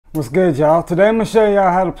What's good, y'all? Today I'm going to show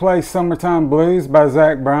y'all how to play Summertime Blues by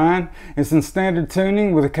Bryan. It's in standard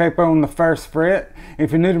tuning with a capo on the first fret.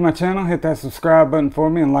 If you're new to my channel, hit that subscribe button for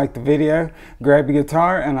me and like the video. Grab your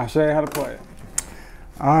guitar and I'll show you how to play it.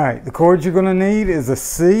 Alright, the chords you're going to need is a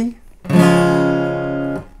C,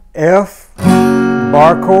 F,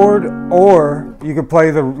 bar chord, or you can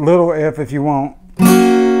play the little F if you want,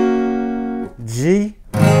 G,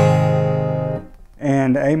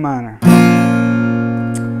 and A minor.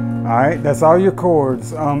 Alright, that's all your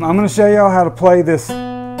chords. I'm going to show y'all how to play this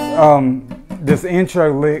this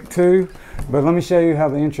intro lick too, but let me show you how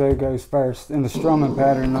the intro goes first in the strumming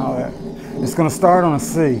pattern and all that. It's going to start on a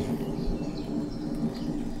C.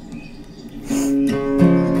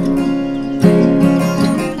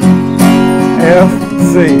 F,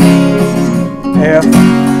 C, F,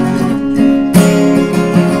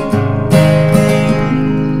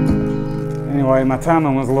 anyway, my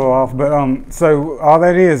timing was a little off, but so all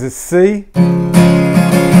that is C.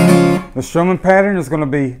 The strumming pattern is going to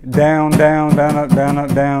be down, down, down, up, down,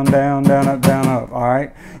 up, down, down, down, up, down, up. All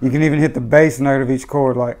right. You can even hit the bass note of each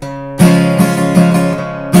chord, like. You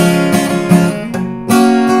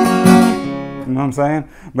know what I'm saying?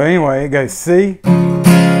 But anyway, it goes C,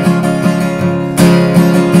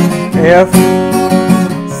 F,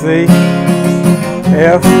 C,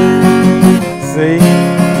 F, C,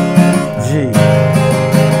 G.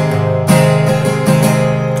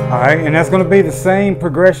 Alright, and that's going to be the same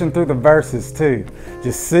progression through the verses too.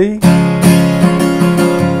 Just C,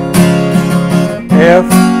 F,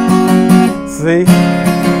 C,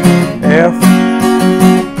 F,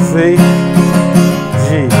 C,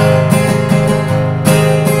 G.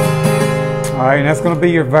 Alright, and that's going to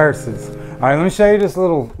be your verses. Alright, let me show you this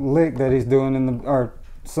little lick that he's doing in the, or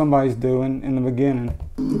somebody's doing in the beginning.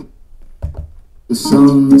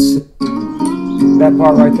 That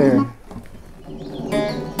part right there.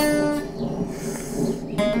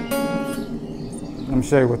 Let me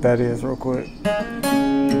show you what that is real quick.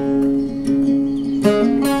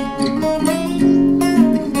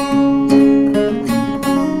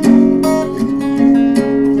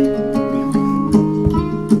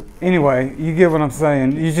 Anyway, you get what I'm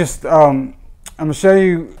saying. You just, I'm gonna show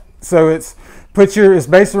you. So it's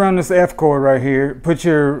based around this F chord right here. Put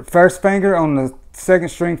your first finger on the second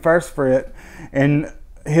string first fret and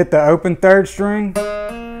hit the open third string.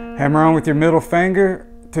 Hammer on with your middle finger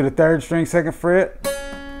to the third string second fret,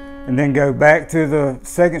 and then go back to the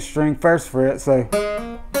second string first fret, so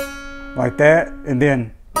like that, and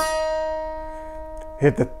then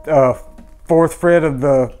hit the third fret of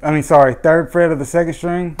the second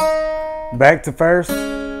string back to first,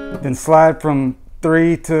 then slide from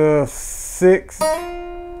 3 to 6,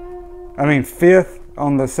 fifth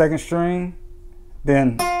on the second string,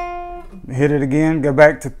 then hit it again, go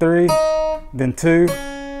back to 3, then 2.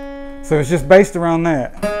 So it's just based around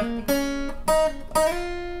that.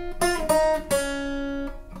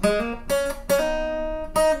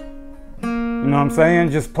 You know what I'm saying?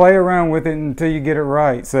 Just play around with it until you get it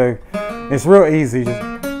right. So it's real easy.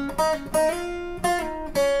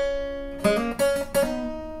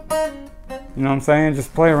 You know what I'm saying?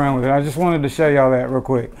 Just play around with it. I just wanted to show y'all that real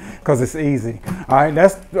quick because it's easy. Alright,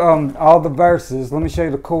 that's all the verses. Let me show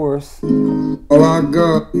you the chorus. All I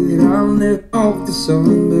got, I'll never off the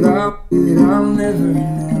sun, but I'll never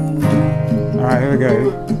know. Alright, here we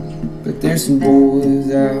go. But there's some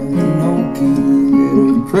boys out in Okie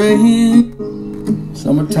that are praying.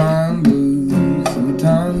 Summertime blues,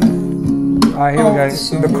 summertime blues. Alright, here we go.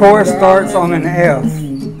 The chorus starts on an F.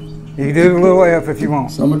 You can do the little F if you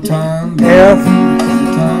want. Summertime F,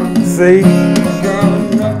 C,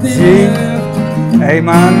 G, A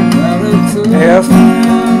minor, F,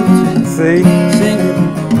 C,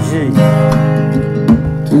 G.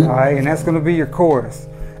 Alright, and that's going to be your chorus.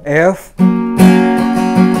 F,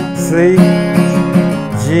 C,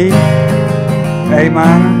 G, A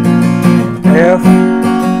minor, F,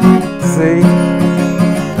 C,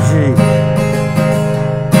 G.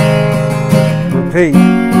 Repeat.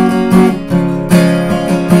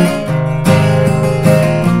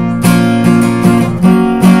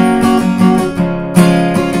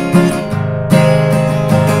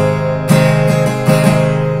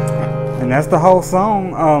 That's the whole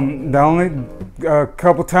song. The only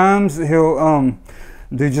couple times he'll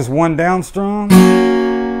do just one down strum,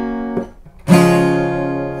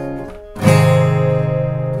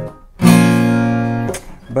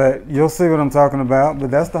 but you'll see what I'm talking about. But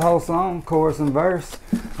that's the whole song, chorus and verse.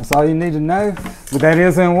 That's all you need to know. But that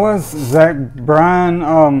is and was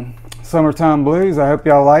Bryan Summertime Blues. I hope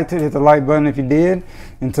y'all liked it. Hit the like button if you did.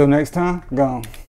 Until next time, gone.